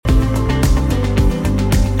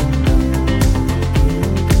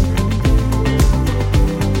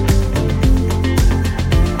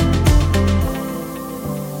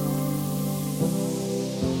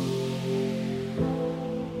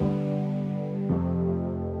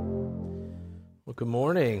Well, good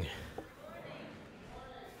morning.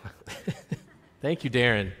 Thank you,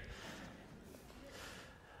 Darren.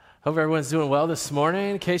 Hope everyone's doing well this morning.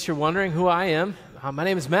 In case you're wondering who I am, my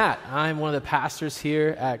name is Matt. I'm one of the pastors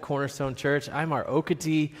here at Cornerstone Church. I'm our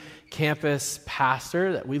Okatee campus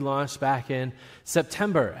pastor that we launched back in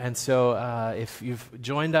September. And so if you've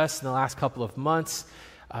joined us in the last couple of months,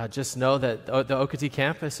 just know that the Okatee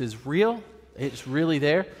campus is real. It's really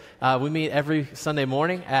there. We meet every Sunday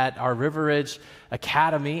morning at our River Ridge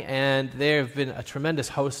Academy, and they have been a tremendous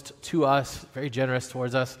host to us, very generous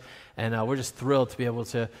towards us, and we're just thrilled to be able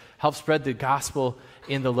to help spread the gospel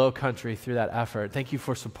in the Low Country through that effort. Thank you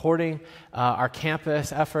for supporting our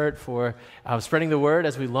campus effort, for spreading the word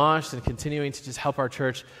as we launched and continuing to just help our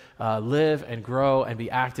church live and grow and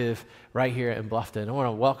be active right here in Bluffton. I want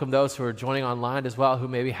to welcome those who are joining online as well, who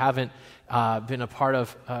maybe haven't been a part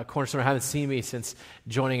of Cornerstone or haven't seen me since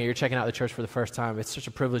joining or you're checking out the church for the first time. It's such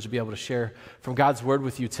a privilege to be able to share from God's Word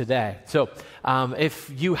with you today. So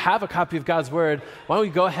if you have a copy of God's Word, why don't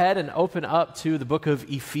we go ahead and open up to the book of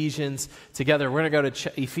Ephesians together. We're going to go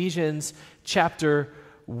to Ephesians chapter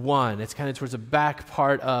 1. It's kind of towards the back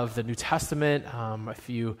part of the New Testament. If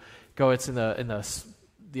you go, it's in the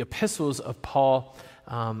epistles of Paul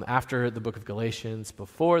after the book of Galatians,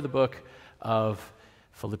 before the book of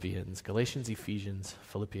Philippians, Galatians, Ephesians,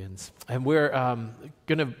 Philippians. And we're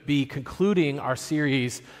going to be concluding our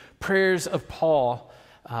series, Prayers of Paul,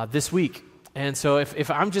 this week. And so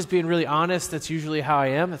if I'm just being really honest, that's usually how I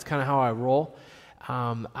am. That's kind of how I roll.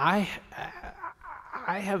 I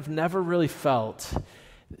have never really felt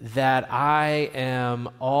that I am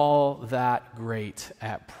all that great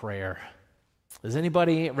at prayer. Does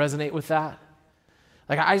anybody resonate with that?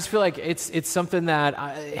 Like, I just feel like it's something that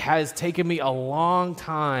has taken me a long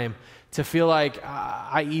time to feel like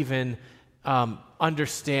I even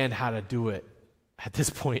understand how to do it at this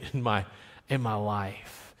point in my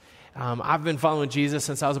life. I've been following Jesus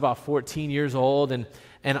since I was about 14 years old, and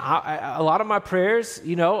a lot of my prayers,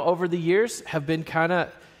 over the years have been kind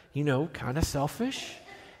of selfish.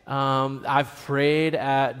 I've prayed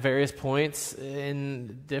at various points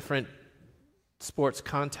in different sports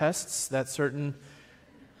contests that certain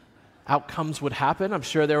outcomes would happen. I'm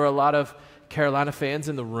sure there were a lot of Carolina fans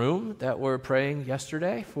in the room that were praying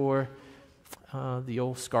yesterday for the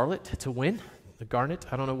old Scarlet to win, the Garnet.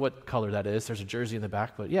 I don't know what color that is. There's a jersey in the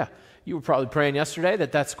back, but yeah, you were probably praying yesterday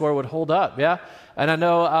that score would hold up, yeah? And I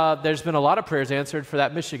know there's been a lot of prayers answered for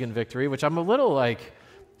that Michigan victory, which I'm a little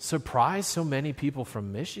surprised so many people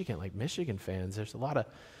from Michigan, like Michigan fans.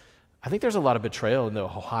 I think there's a lot of betrayal in the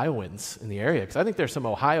Ohioans in the area, because I think there's some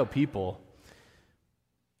Ohio people.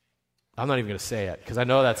 I'm not even going to say it, because I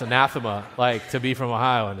know that's anathema, to be from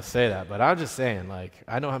Ohio and to say that. But I'm just saying,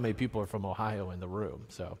 I know how many people are from Ohio in the room.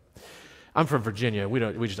 So I'm from Virginia.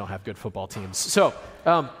 We just don't have good football teams. So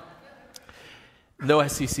no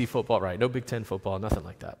SEC football, right? No Big Ten football, nothing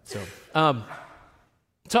like that. So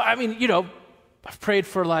I mean, I've prayed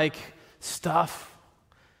for stuff.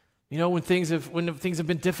 When things have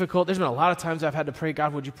been difficult, there's been a lot of times I've had to pray,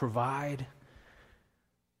 God, would you provide?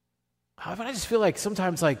 But I just feel like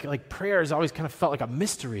sometimes prayer has always kind of felt like a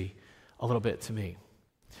mystery a little bit to me.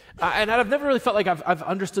 And I've never really felt like I've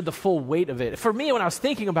understood the full weight of it. For me, when I was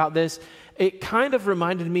thinking about this, it kind of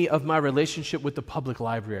reminded me of my relationship with the public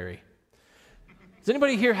library. Does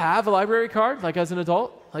anybody here have a library card, as an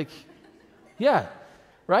adult? Yeah,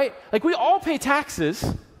 right? We all pay taxes.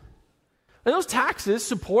 And those taxes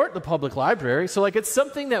support the public library. So, it's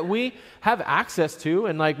something that we have access to,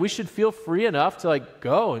 and, we should feel free enough to,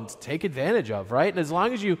 go and take advantage of, right? And as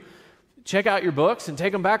long as you check out your books and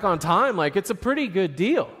take them back on time, it's a pretty good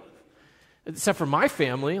deal. Except for my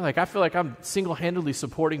family. I feel like I'm single-handedly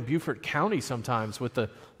supporting Beaufort County sometimes with the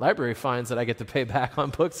library fines that I get to pay back on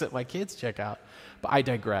books that my kids check out. But I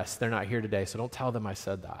digress. They're not here today, so don't tell them I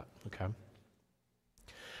said that, okay?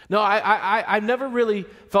 No, I've never really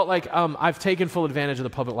felt like I've taken full advantage of the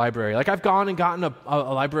public library. I've gone and gotten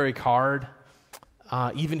a library card,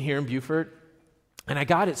 even here in Beaufort, and I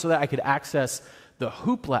got it so that I could access the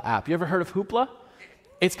Hoopla app. You ever heard of Hoopla?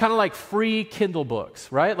 It's kind of like free Kindle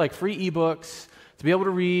books, right? Free ebooks to be able to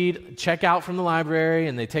read, check out from the library,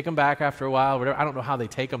 and they take them back after a while. Whatever. I don't know how they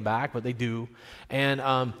take them back, but they do. And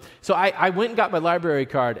so I went and got my library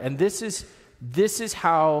card, and this is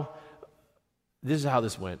how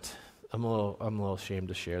this went. I'm a little ashamed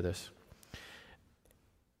to share this.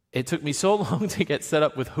 It took me so long to get set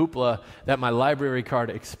up with Hoopla that my library card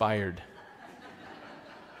expired.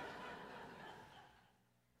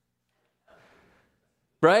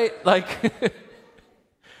 Right? I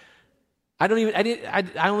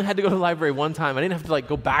only had to go to the library one time. I didn't have to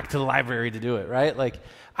go back to the library to do it, right?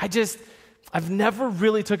 I've never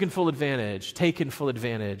really taken full advantage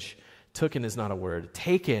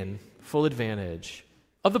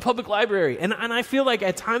of the public library. And I feel like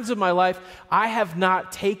at times of my life, I have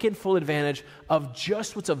not taken full advantage of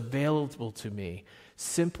just what's available to me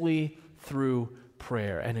simply through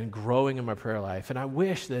prayer and in growing in my prayer life. And I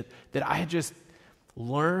wish that I had just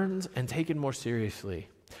learned and taken more seriously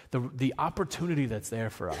the opportunity that's there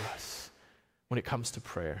for us when it comes to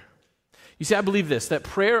prayer. You see, I believe this, that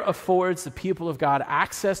prayer affords the people of God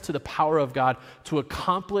access to the power of God to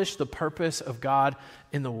accomplish the purpose of God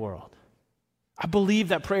in the world. I believe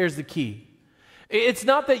that prayer is the key. It's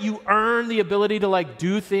not that you earn the ability to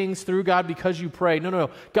do things through God because you pray. No.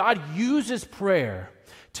 God uses prayer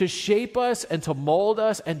to shape us and to mold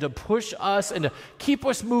us and to push us and to keep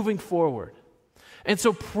us moving forward. And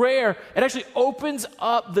so prayer, it actually opens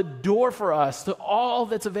up the door for us to all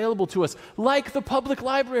that's available to us, like the public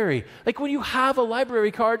library. Like when you have a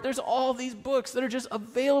library card, there's all these books that are just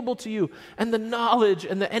available to you, and the knowledge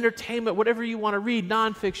and the entertainment, whatever you want to read,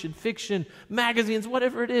 nonfiction, fiction, magazines,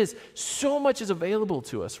 whatever it is, so much is available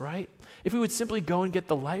to us, right? If we would simply go and get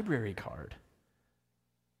the library card.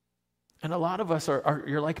 And a lot of us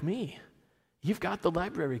you're like me. You've got the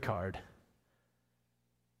library card,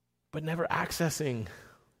 but never accessing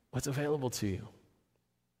what's available to you.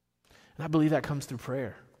 And I believe that comes through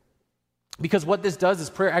prayer. Because what this does is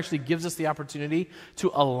prayer actually gives us the opportunity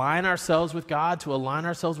to align ourselves with God, to align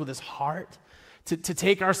ourselves with His heart, to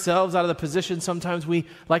take ourselves out of the position sometimes we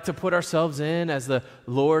like to put ourselves in as the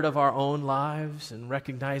Lord of our own lives and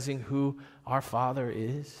recognizing who our Father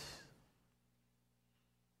is.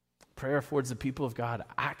 Prayer affords the people of God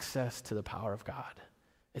access to the power of God.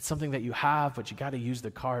 It's something that you have, but you got to use the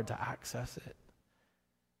card to access it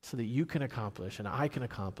so that you can accomplish and I can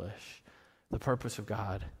accomplish the purpose of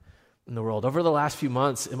God in the world. Over the last few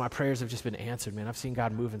months, and my prayers have just been answered, man. I've seen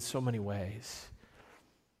God move in so many ways.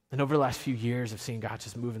 And over the last few years, I've seen God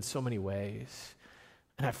just move in so many ways.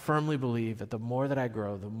 And I firmly believe that the more that I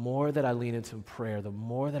grow, the more that I lean into prayer, the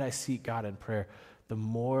more that I seek God in prayer, the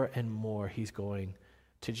more and more He's going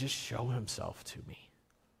to just show Himself to me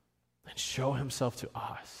and show Himself to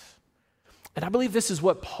us. And I believe this is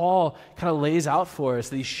what Paul kind of lays out for us,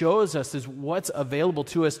 that he shows us is what's available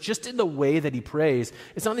to us just in the way that he prays.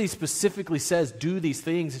 It's not that he specifically says, do these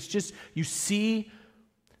things. It's just you see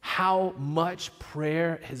how much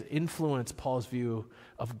prayer has influenced Paul's view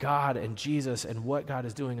of God and Jesus and what God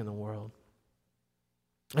is doing in the world.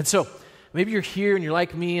 And so maybe you're here and you're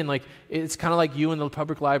like me, and it's kind of like you in the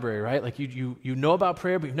public library, right? Like you know about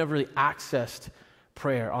prayer, but you've never really accessed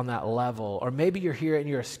prayer on that level. Or maybe you're here and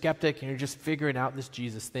you're a skeptic and you're just figuring out this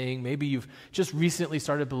Jesus thing. Maybe you've just recently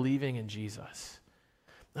started believing in Jesus.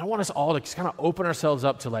 And I want us all to just kind of open ourselves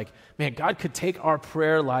up to man, God could take our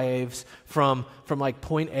prayer lives from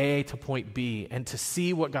point A to point B, and to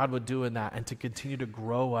see what God would do in that and to continue to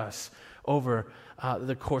grow us over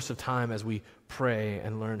the course of time as we pray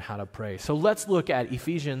and learn how to pray. So let's look at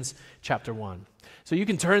Ephesians chapter 1. So you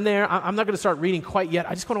can turn there. I'm not going to start reading quite yet.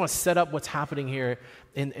 I just want to set up what's happening here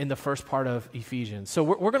in the first part of Ephesians. So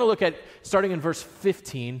we're going to look at starting in verse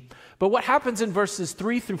 15. But what happens in verses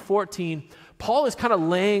 3 through 14, Paul is kind of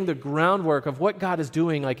laying the groundwork of what God is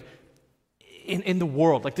doing in the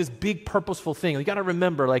world, this big purposeful thing. You got to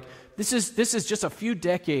remember, this is just a few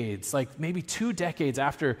decades, maybe 2 decades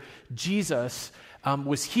after Jesus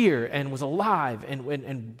was here and was alive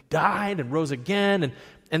and died and rose again,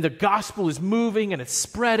 and the gospel is moving and it's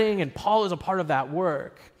spreading, and Paul is a part of that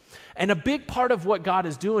work. And a big part of what God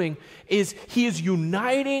is doing is He is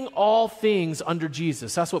uniting all things under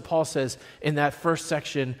Jesus. That's what Paul says in that first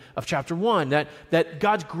section of chapter 1, that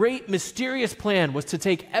God's great mysterious plan was to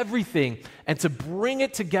take everything and to bring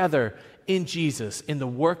it together in Jesus, in the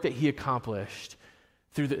work that He accomplished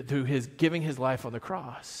through His giving His life on the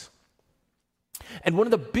cross. And one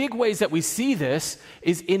of the big ways that we see this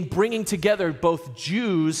is in bringing together both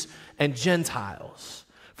Jews and Gentiles.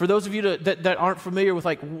 For those of you that aren't familiar with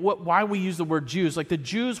why we use the word Jews, the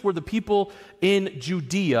Jews were the people in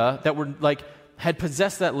Judea that were had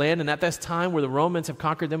possessed that land, and at this time where the Romans have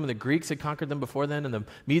conquered them and the Greeks had conquered them before then, and the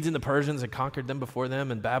Medes and the Persians had conquered them before them,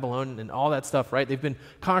 and Babylon and all that stuff, right? They've been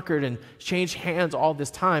conquered and changed hands all this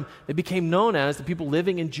time. They became known as the people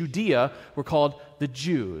living in Judea were called the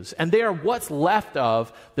Jews. And they are what's left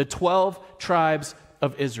of the 12 tribes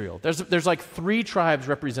of Israel. There's like 3 tribes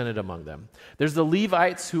represented among them. There's the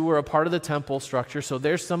Levites who were a part of the temple structure, so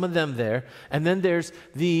there's some of them there. And then there's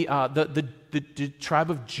the tribe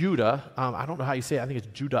of Judah. I don't know how you say it. I think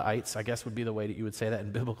it's Judahites, I guess would be the way that you would say that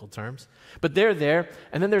in biblical terms. But they're there.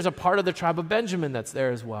 And then there's a part of the tribe of Benjamin that's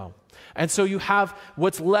there as well. And so you have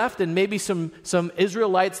what's left and maybe some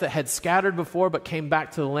Israelites that had scattered before but came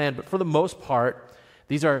back to the land. But for the most part,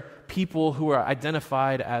 these are people who are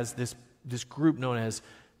identified as this group known as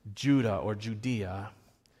Judah or Judea.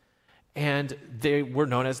 And they were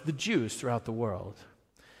known as the Jews throughout the world.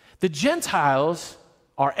 The Gentiles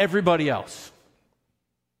are everybody else.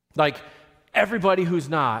 Like everybody who's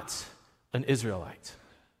not an Israelite.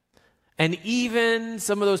 And even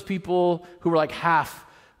some of those people who were like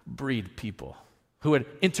half-breed people, who had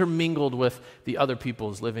intermingled with the other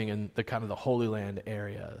peoples living in the kind of the Holy Land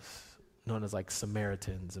areas, known as like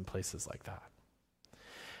Samaritans and places like that.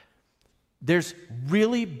 There's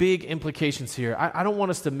really big implications here. I don't want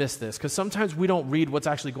us to miss this because sometimes we don't read what's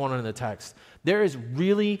actually going on in the text. There is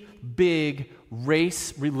really big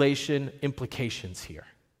race relation implications here.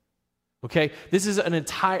 Okay? These are an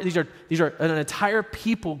entire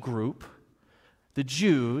people group, the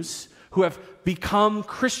Jews, who have become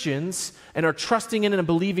Christians and are trusting in and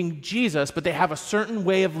believing Jesus, but they have a certain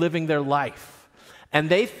way of living their life. And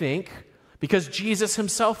they think, because Jesus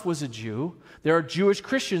himself was a Jew, there are Jewish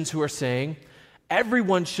Christians who are saying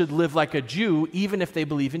everyone should live like a Jew even if they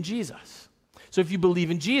believe in Jesus. So if you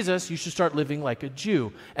believe in Jesus, you should start living like a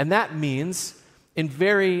Jew. And that means, in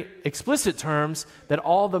very explicit terms, that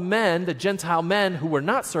all the men, the Gentile men who were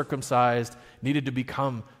not circumcised, needed to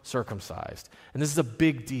become circumcised. And this is a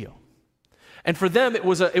big deal. And for them, it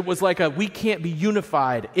was like we can't be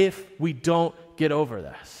unified if we don't get over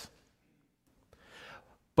this.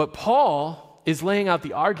 But Paul is laying out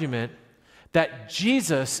the argument that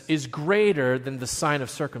Jesus is greater than the sign of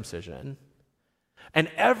circumcision,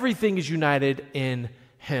 and everything is united in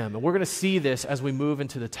him. And we're going to see this as we move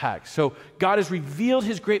into the text. So God has revealed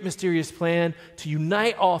his great mysterious plan to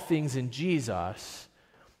unite all things in Jesus.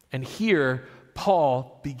 And here,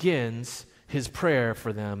 Paul begins his prayer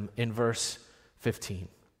for them in verse 15.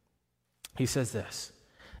 He says this: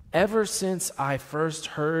 "Ever since I first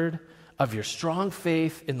heard of your strong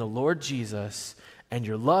faith in the Lord Jesus and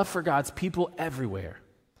your love for God's people everywhere,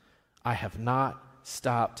 I have not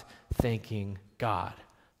stopped thanking God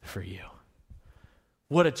for you."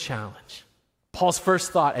 What a challenge. Paul's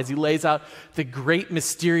first thought as he lays out the great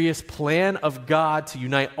mysterious plan of God to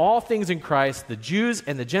unite all things in Christ, the Jews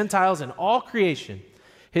and the Gentiles and all creation,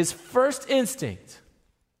 his first instinct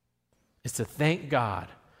is to thank God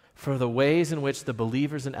for the ways in which the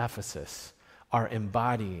believers in Ephesus are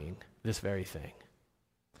embodying this very thing.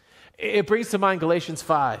 It brings to mind Galatians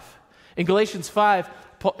 5. In Galatians 5,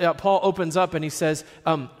 Paul opens up and he says,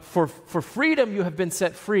 for freedom you have been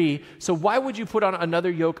set free, so why would you put on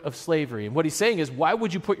another yoke of slavery? And what he's saying is, why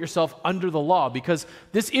would you put yourself under the law? Because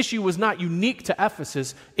this issue was not unique to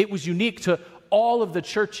Ephesus, it was unique to all of the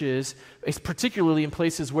churches, particularly in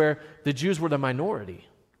places where the Jews were the minority.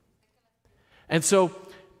 And so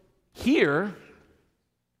here,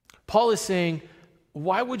 Paul is saying,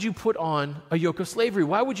 why would you put on a yoke of slavery?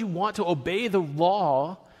 Why would you want to obey the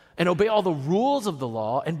law and obey all the rules of the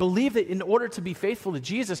law and believe that in order to be faithful to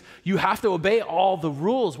Jesus, you have to obey all the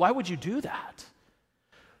rules? Why would you do that?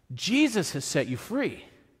 Jesus has set you free,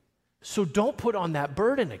 so don't put on that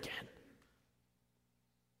burden again.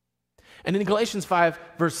 And in Galatians 5,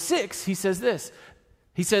 verse 6, he says this.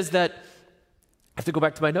 He says that, I have to go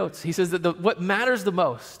back to my notes. He says that what matters the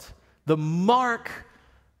most, the mark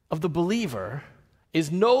of the believer,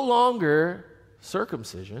 is no longer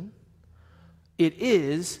circumcision. It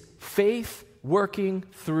is faith working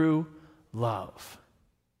through love.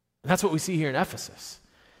 And that's what we see here in Ephesus.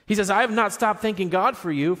 He says, I have not stopped thanking God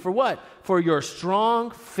for you. For what? For your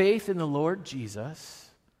strong faith in the Lord Jesus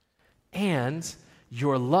and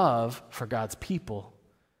your love for God's people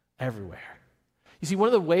everywhere. You see, one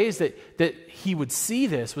of the ways that he would see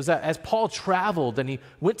this was that as Paul traveled and he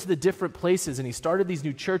went to the different places and he started these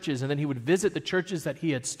new churches, and then he would visit the churches that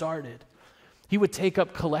he had started, he would take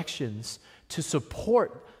up collections to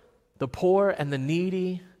support the poor and the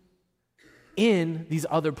needy in these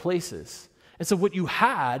other places. And so what you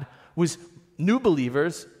had was new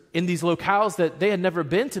believers in these locales that they had never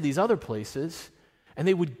been to these other places, and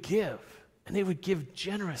they would give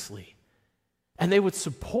generously, and they would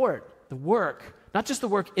support the work. Not just the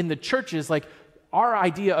work in the churches, like our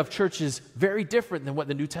idea of church is very different than what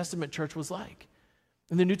the New Testament church was like.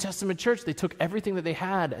 In the New Testament church, they took everything that they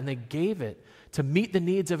had and they gave it to meet the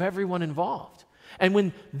needs of everyone involved. And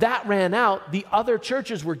when that ran out, the other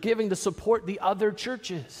churches were giving to support the other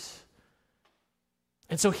churches.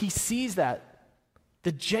 And so he sees that.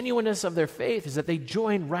 The genuineness of their faith is that they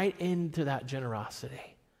join right into that generosity.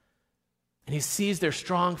 And he sees their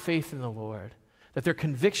strong faith in the Lord, that their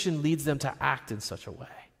conviction leads them to act in such a way.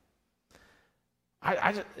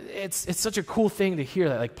 It's such a cool thing to hear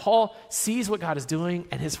that. Like Paul sees what God is doing,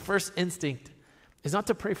 and his first instinct is not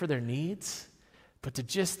to pray for their needs, but to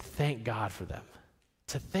just thank God for them,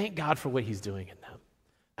 to thank God for what he's doing in them.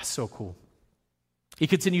 That's so cool. He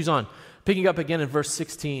continues on, picking up again in verse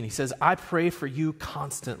 16. He says, I pray for you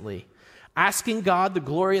constantly, asking God, the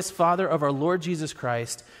glorious Father of our Lord Jesus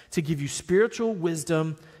Christ, to give you spiritual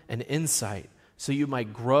wisdom and insight so you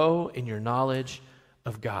might grow in your knowledge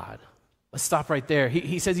of God. Let's stop right there.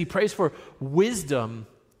 He says he prays for wisdom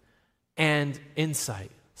and insight,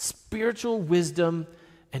 spiritual wisdom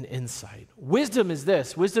and insight. Wisdom is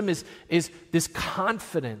this. Wisdom is this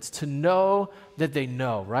confidence to know that they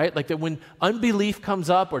know, right? Like that when unbelief comes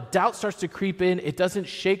up or doubt starts to creep in, it doesn't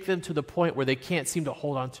shake them to the point where they can't seem to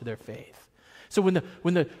hold on to their faith. So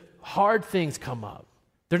when the hard things come up,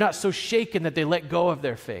 they're not so shaken that they let go of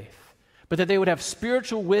their faith, but that they would have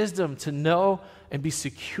spiritual wisdom to know and be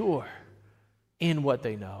secure in what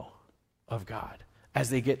they know of God as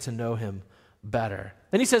they get to know him better.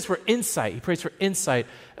 Then he says for insight. He prays for insight.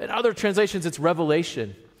 In other translations, it's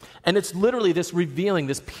revelation. And it's literally this revealing,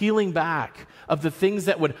 this peeling back of the things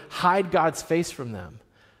that would hide God's face from them.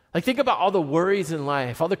 Like think about all the worries in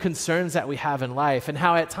life, all the concerns that we have in life, and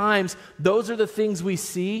how at times those are the things we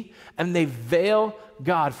see and they veil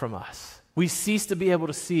God from us. We cease to be able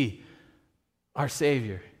to see our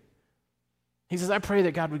Savior. He says, I pray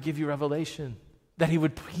that God would give you revelation, that he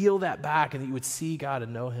would peel that back and that you would see God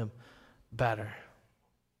and know him better.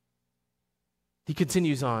 He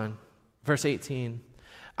continues on, verse 18.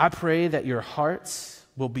 I pray that your hearts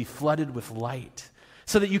will be flooded with light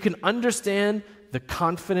so that you can understand the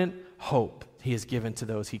confident hope he has given to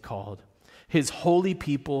those he called, his holy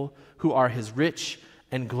people who are his rich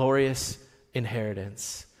and glorious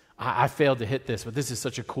inheritance. I failed to hit this, but this is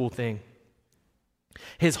such a cool thing.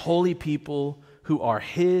 His holy people who are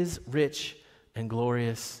his rich and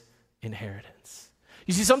glorious inheritance.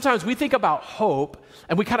 You see, sometimes we think about hope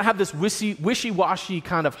and we kind of have this wishy-washy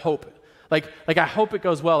kind of hope. Like I hope it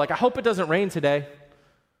goes well. Like I hope it doesn't rain today.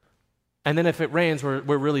 And then if it rains, we're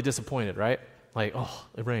really disappointed, right? Like, oh,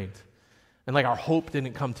 it rained. And like our hope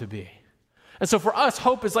didn't come to be. And so for us,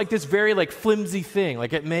 hope is like this very like flimsy thing.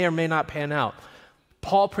 Like it may or may not pan out.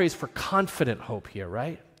 Paul prays for confident hope here,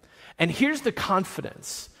 right? And here's the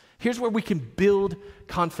confidence. Here's where we can build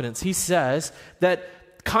confidence. He says that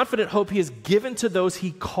confident hope he has given to those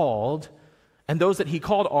he called, and those that he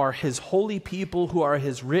called are his holy people who are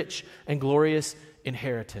his rich and glorious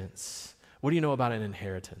inheritance. What do you know about an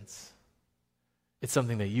inheritance? It's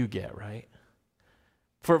something that you get, right?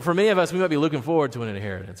 For many of us, we might be looking forward to an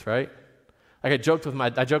inheritance, right? Like I joked with my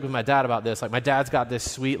dad about this. Like my dad's got this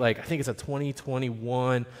sweet, like I think it's a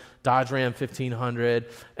 2021 Dodge Ram 1500,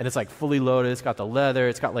 and it's like fully loaded. It's got the leather.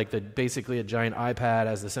 It's got like basically a giant iPad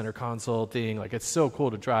as the center console thing. Like it's so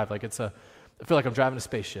cool to drive. Like I feel like I'm driving a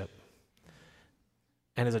spaceship.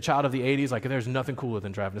 And as a child of the 80s, like there's nothing cooler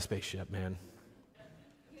than driving a spaceship, man.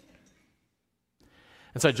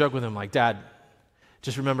 And so I joke with him like, Dad,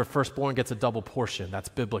 just remember firstborn gets a double portion. That's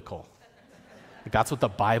biblical. Like, that's what the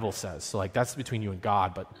Bible says. So like that's between you and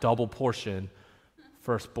God, but double portion,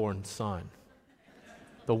 firstborn son,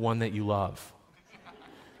 the one that you love.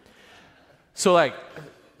 So like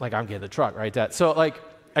I'm getting the truck, right, Dad? So like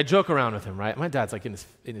I joke around with him, right? My dad's like in his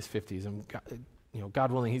 50s, and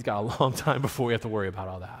God willing, he's got a long time before we have to worry about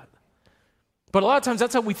all that. But a lot of times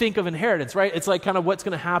that's how we think of inheritance, right? It's like kind of what's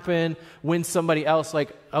going to happen when somebody else, like,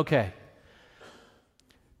 okay.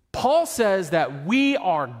 Paul says that we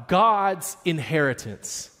are God's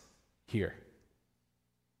inheritance here.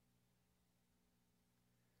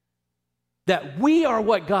 That we are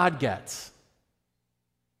what God gets.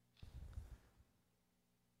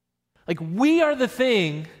 Like we are the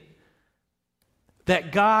thing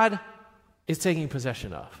that God is taking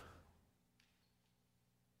possession of.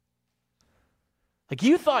 Like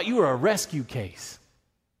you thought you were a rescue case.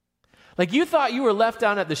 Like you thought you were left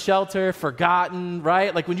down at the shelter, forgotten,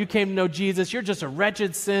 right? Like when you came to know Jesus, you're just a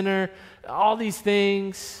wretched sinner, all these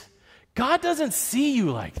things. God doesn't see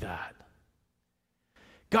you like that.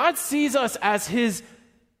 God sees us as his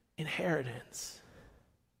inheritance.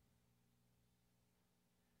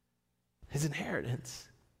 His inheritance.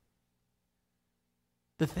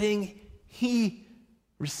 The thing he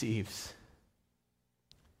receives.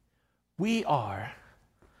 We are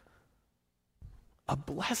a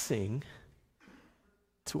blessing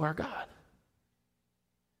to our God.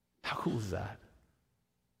 How cool is that?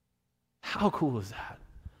 How cool is that?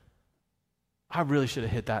 I really should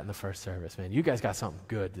have hit that in the first service, man. You guys got something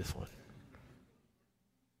good this one.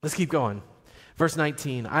 Let's keep going. Verse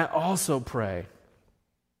 19, I also pray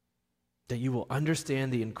that you will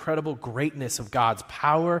understand the incredible greatness of God's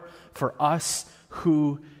power for us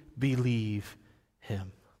who believe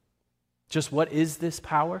him. Just what is this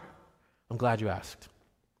power? I'm glad you asked.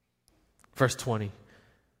 Verse 20,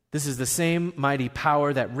 this is the same mighty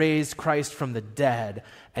power that raised Christ from the dead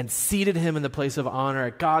and seated him in the place of honor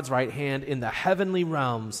at God's right hand in the heavenly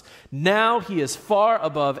realms. Now he is far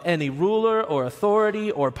above any ruler or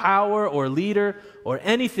authority or power or leader or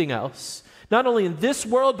anything else, not only in this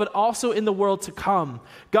world, but also in the world to come.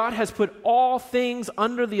 God has put all things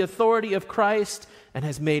under the authority of Christ and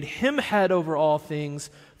has made him head over all things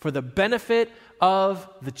for the benefit of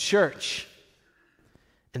the church.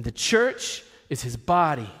 And the church is his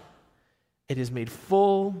body. It is made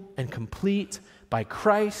full and complete by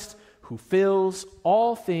Christ, who fills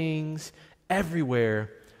all things everywhere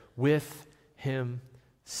with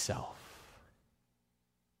himself.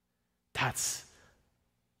 That's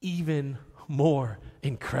even more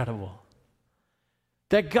incredible.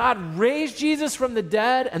 That God raised Jesus from the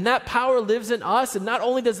dead, and that power lives in us. And not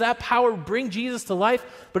only does that power bring Jesus to life,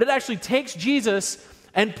 but it actually takes Jesus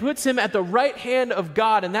and puts him at the right hand of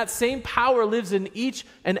God. And that same power lives in each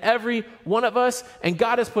and every one of us. And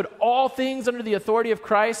God has put all things under the authority of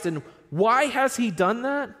Christ. And why has he done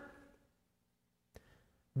that?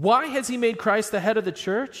 Why has he made Christ the head of the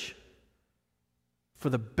church? For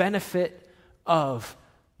the benefit of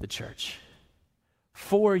the church.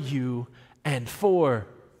 For you and for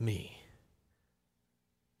me.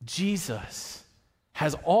 Jesus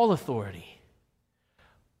has all authority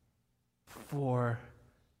for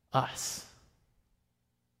us.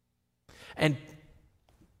 And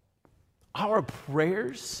our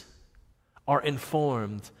prayers are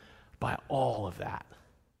informed by all of that.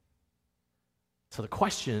 So the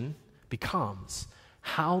question becomes,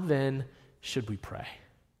 how then should we pray?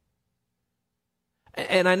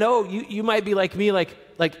 And I know you might be like me, like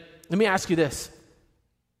let me ask you this.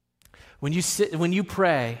 When you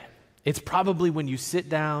pray, it's probably when you sit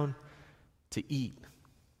down to eat.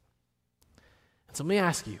 And so let me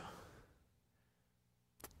ask you,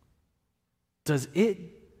 does it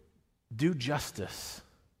do justice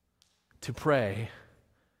to pray,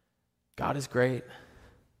 God is great,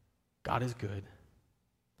 God is good,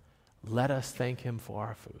 let us thank him for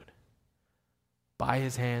our food. By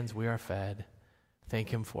his hands we are fed, thank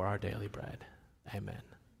him for our daily bread. Amen.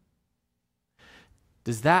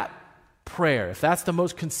 Does that prayer, if that's the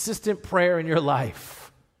most consistent prayer in your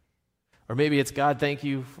life, or maybe it's God, thank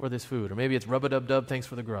you for this food, or maybe it's rub-a-dub-dub, thanks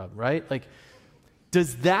for the grub, right? Like,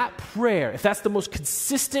 does that prayer, if that's the most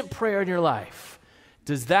consistent prayer in your life,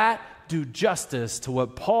 does that do justice to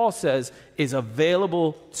what Paul says is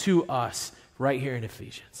available to us right here in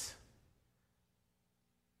Ephesians?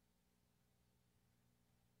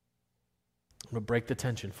 I'm going to break the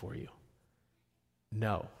tension for you.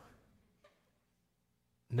 No.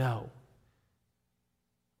 No.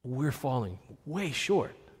 We're falling way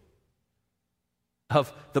short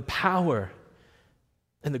of the power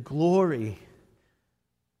and the glory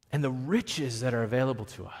and the riches that are available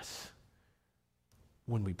to us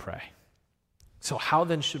when we pray. So how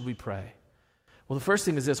then should we pray? Well, the first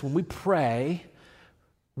thing is this. When we pray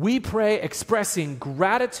expressing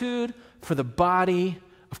gratitude for the body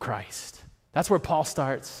of Christ. That's where Paul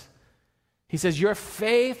starts. He says, your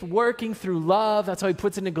faith working through love, that's how he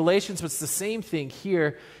puts it in Galatians, but it's the same thing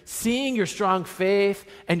here. Seeing your strong faith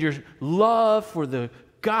and your love for the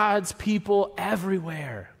God's people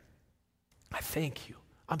everywhere. I thank you.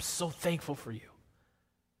 I'm so thankful for you.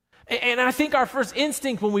 And I think our first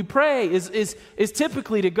instinct when we pray is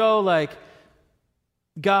typically to go like,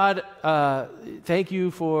 God, thank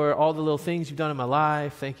you for all the little things you've done in my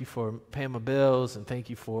life. Thank you for paying my bills, and thank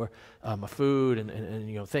you for my food,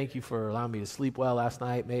 and thank you for allowing me to sleep well last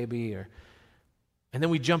night, maybe. And then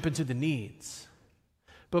we jump into the needs.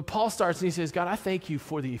 But Paul starts and he says, God, I thank you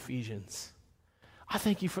for the Ephesians. I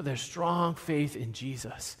thank you for their strong faith in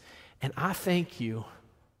Jesus, and I thank you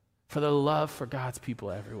for the love for God's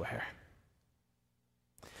people everywhere.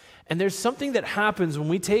 And there's something that happens when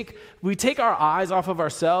we take our eyes off of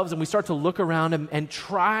ourselves and we start to look around and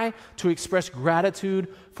try to express gratitude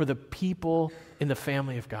for the people in the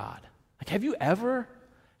family of God. Like, have you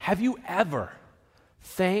ever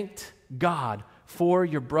thanked God for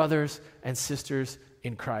your brothers and sisters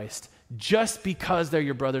in Christ just because they're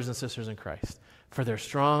your brothers and sisters in Christ, for their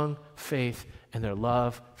strong faith and their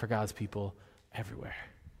love for God's people everywhere?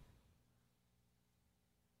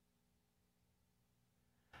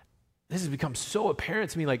 this has become so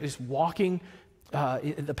apparent to me, like just walking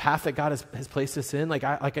in the path that God has placed us in. Like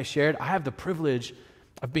I shared, I have the privilege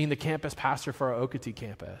of being the campus pastor for our Okatee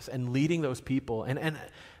campus and leading those people. And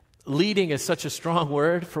leading is such a strong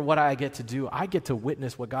word for what I get to do. I get to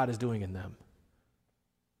witness what God is doing in them.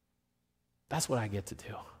 That's what I get to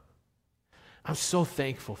do. I'm so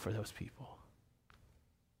thankful for those people.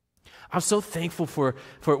 I'm so thankful for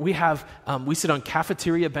we sit on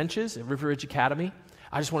cafeteria benches at River Ridge Academy.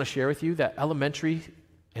 I just want to share with you that elementary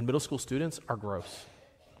and middle school students are gross.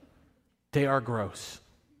 They are gross.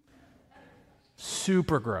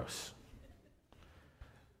 Super gross.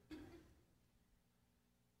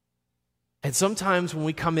 And sometimes when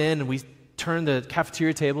we come in and we turn the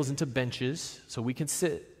cafeteria tables into benches so we can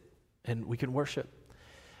sit and we can worship,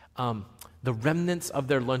 the remnants of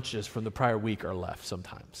their lunches from the prior week are left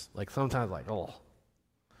sometimes. Oh.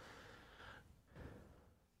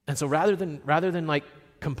 And so rather than like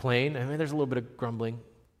complain, I mean, there's a little bit of grumbling.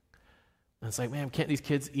 And it's like, man, can't these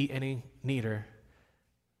kids eat any neater?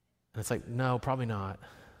 And it's like, no, probably not.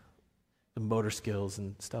 The motor skills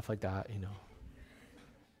and stuff like that, you know.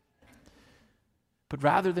 But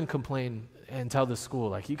rather than complain and tell the school,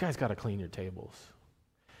 like, you guys got to clean your tables.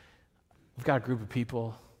 We've got a group of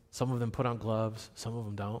people. Some of them put on gloves. Some of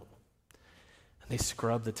them don't. And they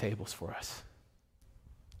scrub the tables for us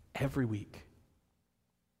every week.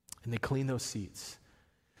 And they clean those seats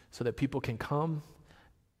so that people can come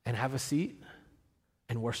and have a seat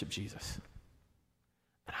and worship Jesus.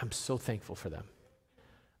 And I'm so thankful for them.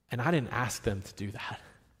 And I didn't ask them to do that.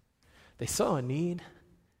 They saw a need.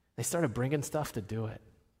 They started bringing stuff to do it.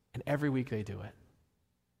 And every week they do it.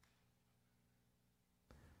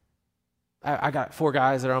 I got 4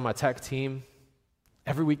 guys that are on my tech team.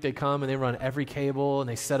 Every week they come and they run every cable and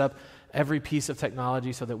they set up every piece of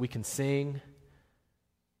technology so that we can sing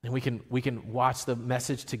and we can watch the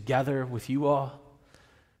message together with you all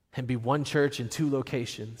and be one church in 2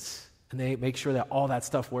 locations. And they make sure that all that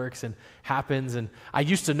stuff works and happens. And I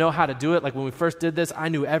used to know how to do it. Like when we first did this, I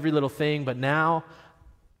knew every little thing. But now,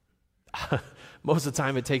 most of the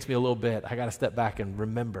time it takes me a little bit. I got to step back and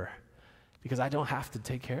remember because I don't have to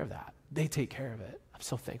take care of that. They take care of it. I'm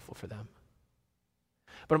so thankful for them.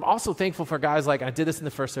 But I'm also thankful for guys like, I did this in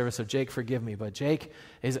the first service, so Jake, forgive me, but Jake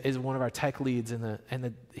is one of our tech leads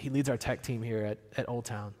he leads our tech team here at Old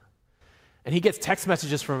Town. And he gets text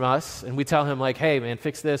messages from us, and we tell him like, hey man,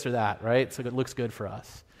 fix this or that, right? So it looks good for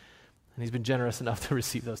us. And he's been generous enough to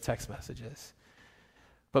receive those text messages.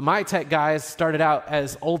 But my tech guys started out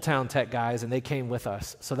as Old Town tech guys, and they came with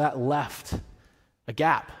us. So that left a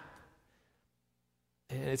gap.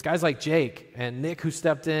 And it's guys like Jake and Nick who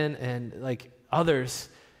stepped in and like others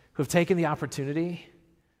who have taken the opportunity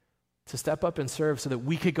to step up and serve so that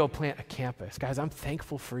we could go plant a campus. Guys, I'm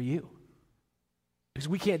thankful for you. Because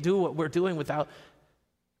we can't do what we're doing without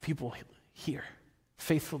people here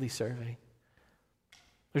faithfully serving.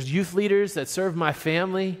 There's youth leaders that serve my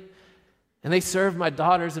family, and they serve my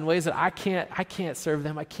daughters in ways that I can't serve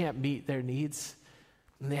them. I can't meet their needs.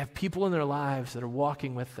 And they have people in their lives that are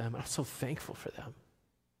walking with them. I'm so thankful for them.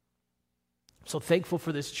 I'm so thankful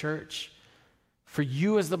for this church, for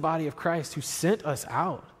you as the body of Christ who sent us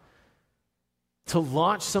out to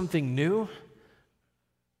launch something new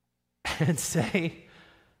and say,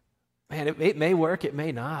 man, it may work, it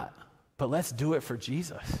may not, but let's do it for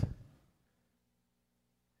Jesus.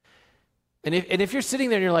 And if you're sitting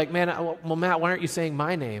there and you're like, man, well, Matt, why aren't you saying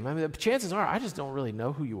my name? I mean, the chances are I just don't really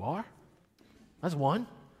know who you are. That's one.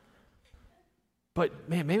 But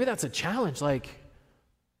man, maybe that's a challenge. Like,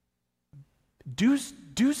 do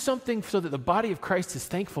something so that the body of Christ is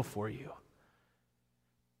thankful for you.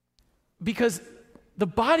 Because the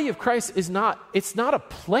body of Christ it's not a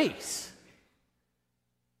place.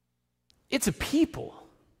 It's a people.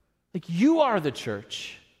 Like, you are the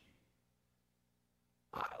church.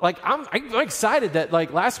 Like, I'm excited that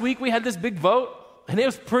like last week we had this big vote and it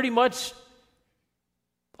was pretty much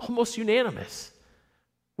almost unanimous.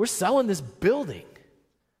 We're selling this building.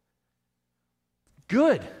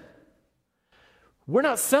 Good. We're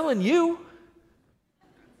not selling you.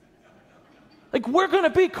 Like, we're going to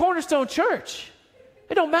be Cornerstone Church.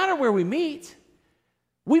 It don't matter where we meet.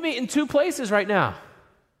 We meet in 2 places right now.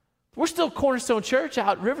 We're still Cornerstone Church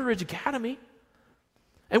out at River Ridge Academy.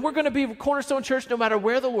 And we're going to be Cornerstone Church no matter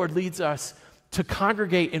where the Lord leads us to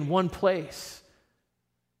congregate in one place.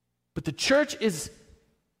 But the church is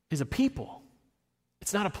a people.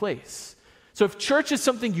 It's not a place. So if church is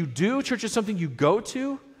something you do, church is something you go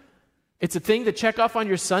to, it's a thing to check off on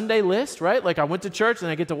your Sunday list, right? Like, I went to church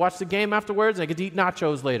and I get to watch the game afterwards and I get to eat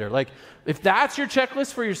nachos later. Like, if that's your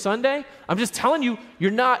checklist for your Sunday, I'm just telling you,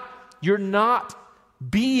 you're not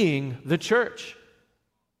being the church.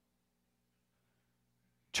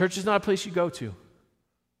 Church is not a place you go to.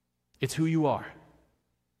 It's who you are.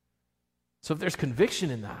 So if there's conviction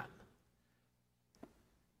in that,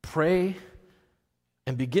 pray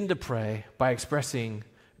and begin to pray by expressing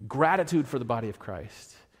gratitude for the body of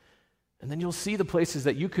Christ. And then you'll see the places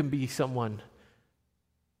that you can be someone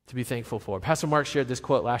to be thankful for. Pastor Mark shared this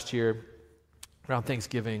quote last year around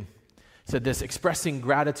Thanksgiving. He said this: expressing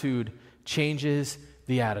gratitude changes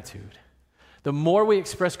the attitude. The more we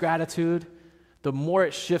express gratitude, the more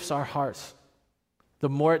it shifts our hearts, the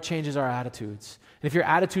more it changes our attitudes. And if your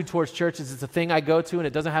attitude towards church is it's a thing I go to and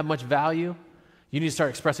it doesn't have much value, you need to start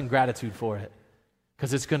expressing gratitude for it,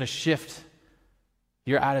 because it's going to shift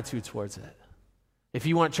your attitude towards it. If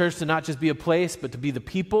you want church to not just be a place, but to be the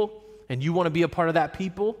people, and you want to be a part of that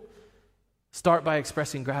people, start by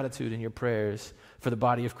expressing gratitude in your prayers for the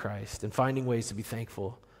body of Christ and finding ways to be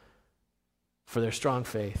thankful for their strong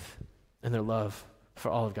faith and their love for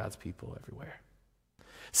all of God's people everywhere.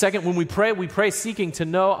 Second, when we pray seeking to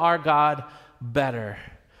know our God better.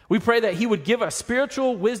 We pray that he would give us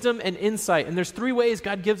spiritual wisdom and insight. And there's 3 ways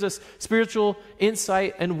God gives us spiritual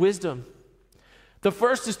insight and wisdom. The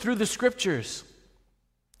first is through the scriptures.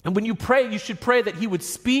 And when you pray, you should pray that he would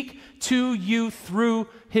speak to you through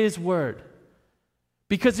his word.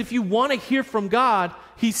 Because if you want to hear from God,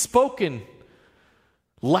 he's spoken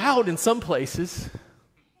loud in some places.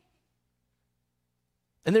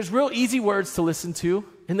 And there's real easy words to listen to.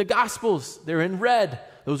 In the Gospels, they're in red.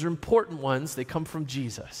 Those are important ones. They come from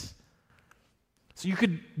Jesus. So you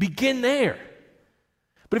could begin there.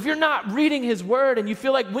 But if you're not reading his word and you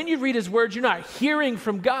feel like when you read his word, you're not hearing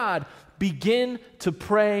from God, begin to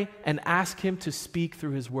pray and ask him to speak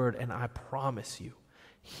through his word. And I promise you,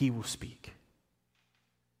 he will speak.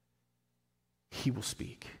 He will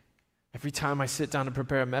speak. Every time I sit down to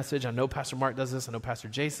prepare a message, I know Pastor Mark does this, I know Pastor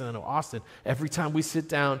Jason, I know Austin. Every time we sit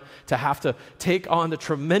down to have to take on the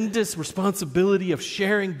tremendous responsibility of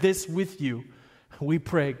sharing this with you, we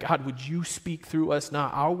pray, God, would you speak through us,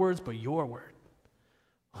 not our words, but your word.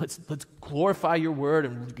 Let's glorify your word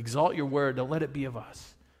and exalt your word. Don't let it be of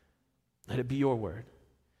us. Let it be your word.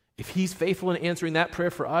 If he's faithful in answering that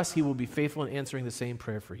prayer for us, he will be faithful in answering the same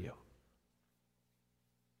prayer for you.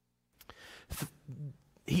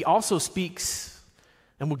 He also speaks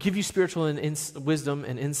and will give you spiritual wisdom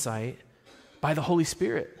and insight by the Holy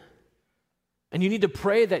Spirit. And you need to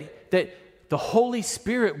pray that the Holy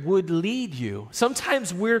Spirit would lead you.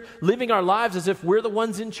 Sometimes we're living our lives as if we're the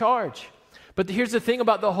ones in charge. But here's the thing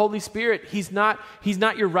about the Holy Spirit. He's not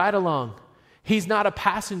your ride-along. He's not a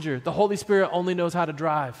passenger. The Holy Spirit only knows how to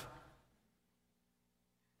drive.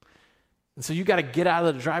 And so you got to get out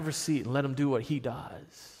of the driver's seat and let him do what he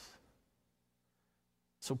does.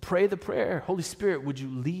 So pray the prayer, Holy Spirit, would you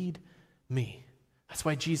lead me? That's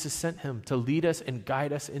why Jesus sent him, to lead us and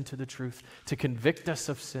guide us into the truth, to convict us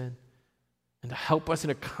of sin, and to help us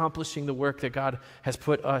in accomplishing the work that God has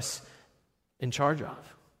put us in charge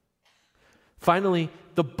of. Finally,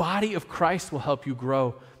 the body of Christ will help you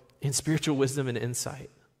grow in spiritual wisdom and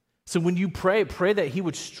insight. So when you pray that he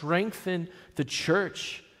would strengthen the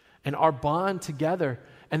church and our bond together,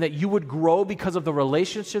 and that you would grow because of the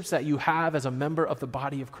relationships that you have as a member of the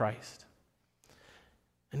body of Christ.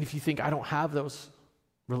 And if you think, I don't have those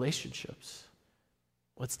relationships,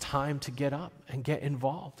 well, it's time to get up and get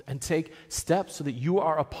involved and take steps so that you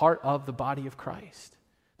are a part of the body of Christ.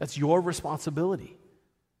 That's your responsibility.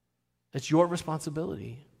 That's your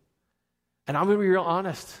responsibility. And I'm going to be real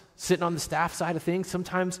honest, sitting on the staff side of things,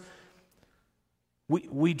 sometimes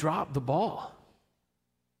we drop the ball.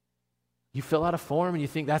 You fill out a form and you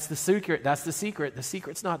think that's the secret. That's the secret. The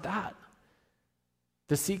secret's not that.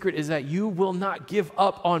 The secret is that you will not give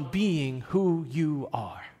up on being who you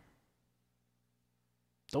are.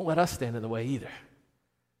 Don't let us stand in the way either.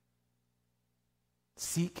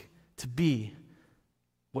 Seek to be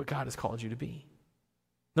what God has called you to be.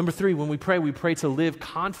 Number 3, when we pray to live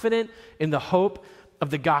confident in the hope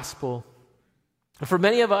of the gospel. And for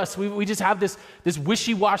many of us, we just have this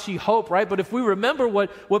wishy-washy hope, right? But if we remember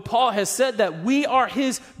what Paul has said, that we are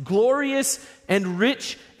his glorious and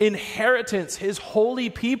rich inheritance, his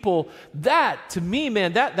holy people, that, to me,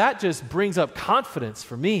 man, that just brings up confidence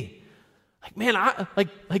for me. Like, man,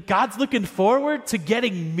 like God's looking forward to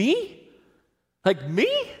getting me? Like me?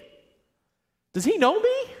 Does he know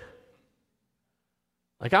me?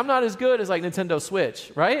 Like, I'm not as good as like Nintendo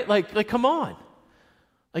Switch, right? Like come on.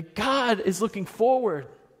 Like, God is looking forward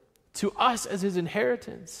to us as his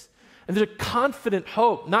inheritance. And there's a confident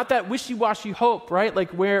hope, not that wishy-washy hope, right?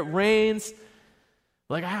 Like where it rains,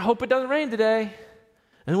 like, I hope it doesn't rain today.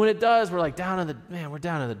 And when it does, we're like we're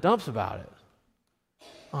down in the dumps about it.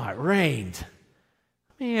 Oh, it rained.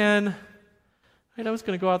 Man, I was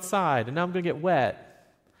going to go outside, and now I'm going to get wet.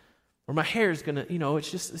 Or my hair is going to,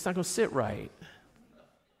 it's not going to sit right.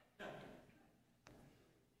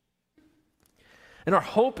 And our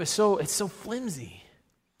hope it's so flimsy.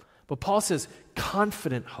 But Paul says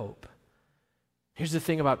confident hope. Here's the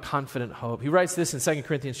thing about confident hope. He writes this in 2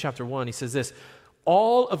 Corinthians chapter 1. He says this,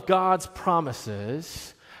 all of God's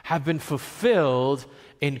promises have been fulfilled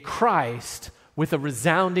in Christ with a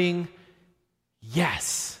resounding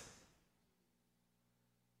yes.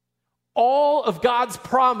 All of God's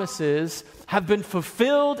promises have been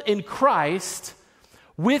fulfilled in Christ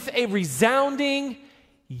with a resounding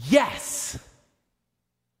yes.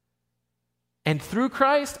 And through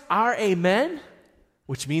Christ, our amen,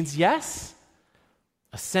 which means yes,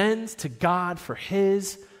 ascends to God for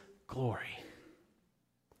his glory.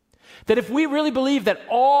 That if we really believe that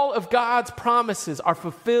all of God's promises are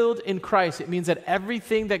fulfilled in Christ, it means that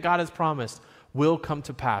everything that God has promised will come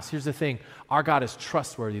to pass. Here's the thing, our God is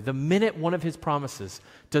trustworthy. The minute one of his promises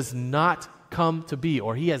does not come to be,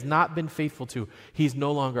 or he has not been faithful to, he's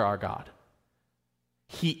no longer our God.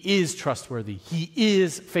 He is trustworthy. He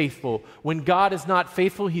is faithful. When God is not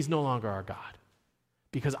faithful, he's no longer our God.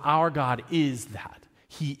 Because our God is that.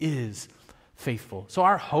 He is faithful. So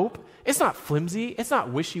our hope, it's not flimsy. It's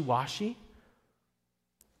not wishy-washy.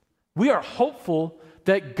 We are hopeful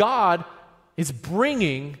that God is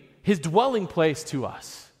bringing his dwelling place to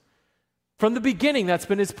us. From the beginning, that's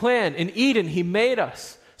been his plan. In Eden, he made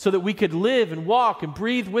us so that we could live and walk and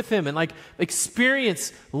breathe with him and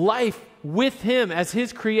experience life with him as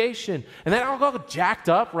his creation. And that all got jacked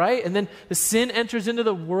up, right? And then the sin enters into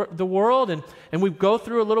the world and we go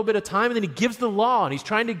through a little bit of time, and then he gives the law, and he's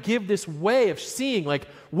trying to give this way of seeing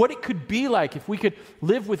what it could be like if we could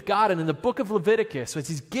live with God. And in the book of Leviticus, as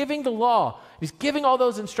he's giving the law, he's giving all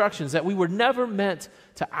those instructions that we were never meant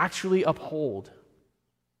to actually uphold.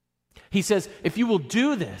 He says, if you will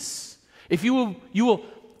do this, if you will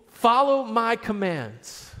follow my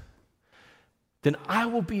commands, then I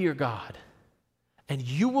will be your God, and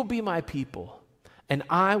you will be my people, and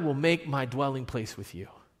I will make my dwelling place with you.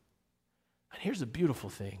 And here's the beautiful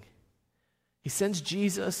thing. He sends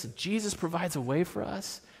Jesus, and Jesus provides a way for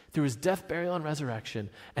us through his death, burial, and resurrection.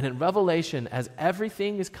 And in Revelation, as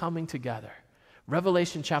everything is coming together,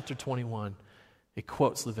 Revelation chapter 21, it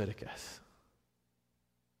quotes Leviticus.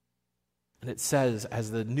 And it says, as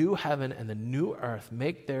the new heaven and the new earth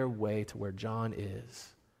make their way to where John is,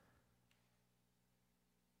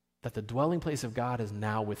 that the dwelling place of God is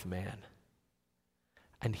now with man.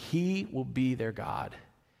 And he will be their God,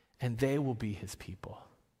 and they will be his people.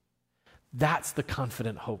 That's the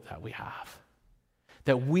confident hope that we have.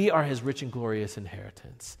 That we are his rich and glorious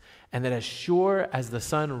inheritance. And that as sure as the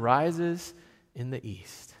sun rises in the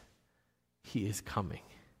east, he is coming.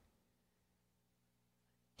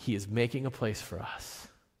 He is making a place for us.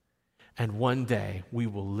 And one day we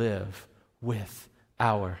will live with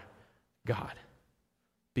our God.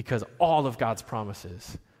 Because all of God's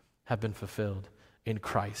promises have been fulfilled in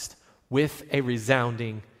Christ with a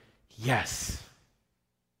resounding yes.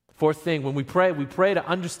 Fourth thing, when we pray to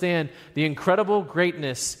understand the incredible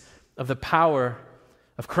greatness of the power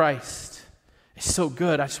of Christ. It's so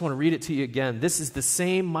good. I just want to read it to you again. This is the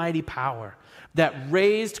same mighty power that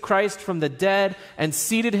raised Christ from the dead and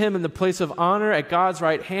seated him in the place of honor at God's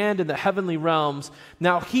right hand in the heavenly realms.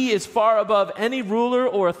 Now he is far above any ruler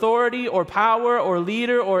or authority or power or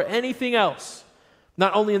leader or anything else,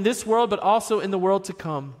 not only in this world but also in the world to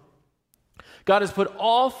come. God has put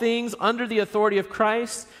all things under the authority of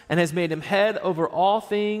Christ and has made him head over all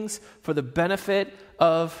things for the benefit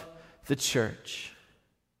of the church.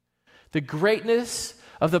 The greatness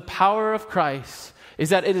of the power of Christ is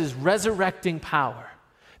that it is resurrecting power.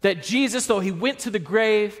 That Jesus, though he went to the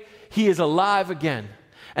grave, he is alive again.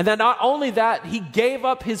 And that not only that, he gave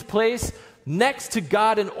up his place next to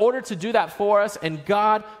God in order to do that for us, and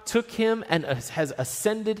God took him and has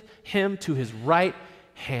ascended him to his right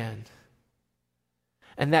hand.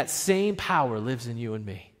 And that same power lives in you and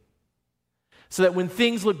me. So that when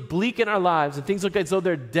things look bleak in our lives and things look as though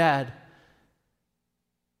they're dead,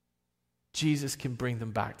 Jesus can bring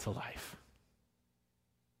them back to life.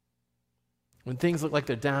 When things look like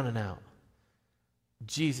they're down and out,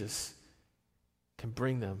 Jesus can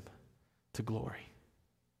bring them to glory.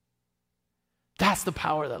 That's the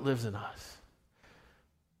power that lives in us.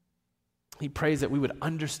 He prays that we would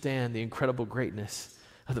understand the incredible greatness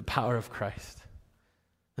of the power of Christ.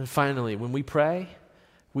 And finally, when we pray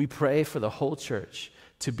for the whole church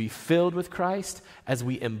to be filled with Christ as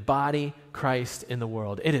we embody Christ in the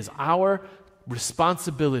world. It is our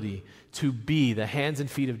responsibility to be the hands and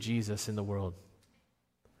feet of Jesus in the world.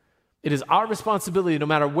 It is our responsibility, no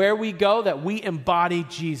matter where we go, that we embody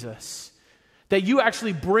Jesus. That you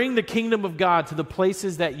actually bring the kingdom of God to the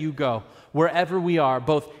places that you go, wherever we are,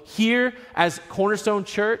 both here as Cornerstone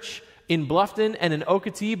Church in Bluffton and in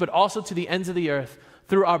Okatee, but also to the ends of the earth,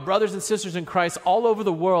 through our brothers and sisters in Christ all over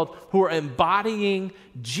the world who are embodying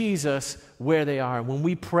Jesus where they are. When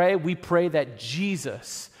we pray that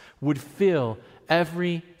Jesus would fill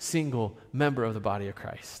every single member of the body of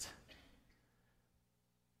Christ.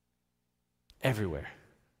 Everywhere.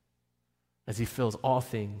 As he fills all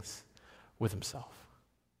things with himself.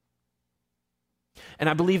 And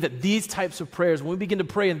I believe that these types of prayers, when we begin to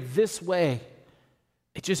pray in this way,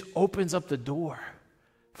 it just opens up the door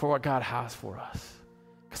for what God has for us.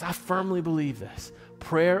 Because I firmly believe this.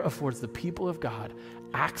 Prayer affords the people of God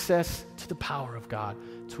access to the power of God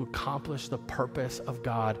to accomplish the purpose of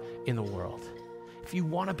God in the world. If you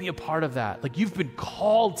want to be a part of that, like you've been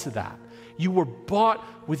called to that. You were bought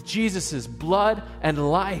with Jesus' blood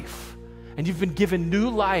and life. And you've been given new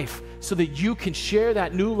life so that you can share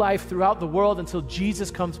that new life throughout the world until Jesus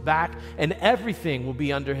comes back and everything will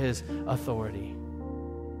be under his authority.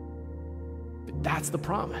 But that's the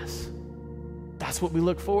promise. That's what we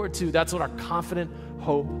look forward to. That's what our confident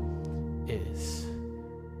hope is.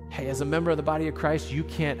 Hey, as a member of the body of Christ, you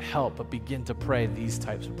can't help but begin to pray these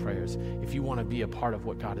types of prayers if you want to be a part of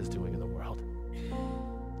what God is doing in the world.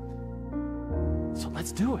 So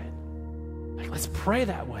let's do it. Like, let's pray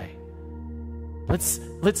that way. Let's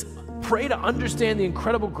pray to understand the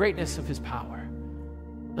incredible greatness of his power.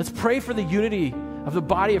 Let's pray for the unity of the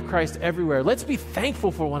body of Christ everywhere. Let's be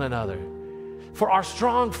thankful for one another, for our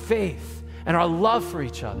strong faith and our love for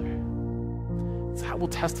each other. It's how we'll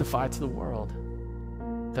testify to the world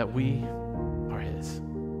that we are his.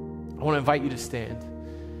 I want to invite you to stand.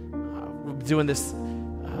 We're doing this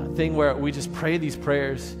thing where we just pray these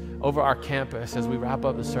prayers over our campus as we wrap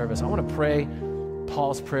up the service. I want to pray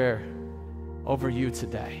Paul's prayer over you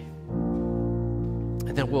today.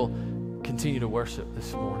 And then we'll continue to worship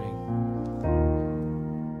this morning.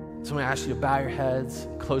 So I'm going to ask you to bow your heads,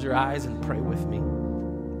 close your eyes, and pray with me.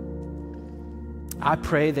 I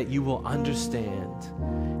pray that you will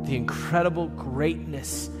understand the incredible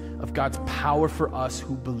greatness of God's power for us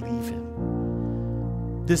who believe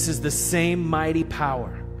him. This is the same mighty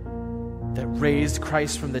power that raised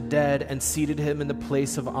Christ from the dead and seated him in the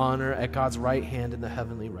place of honor at God's right hand in the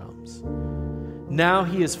heavenly realms. Now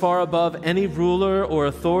he is far above any ruler or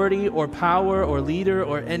authority or power or leader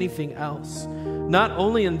or anything else, not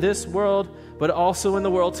only in this world, but also in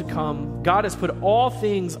the world to come. God has put all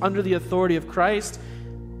things under the authority of Christ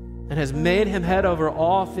and has made him head over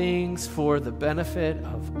all things for the benefit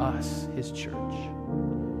of us, his church.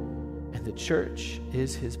 And the church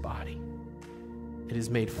is his body. It is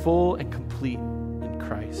made full and complete in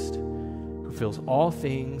Christ, who fills all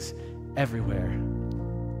things everywhere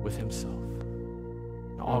with himself.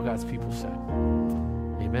 And all God's people said,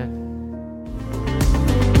 amen.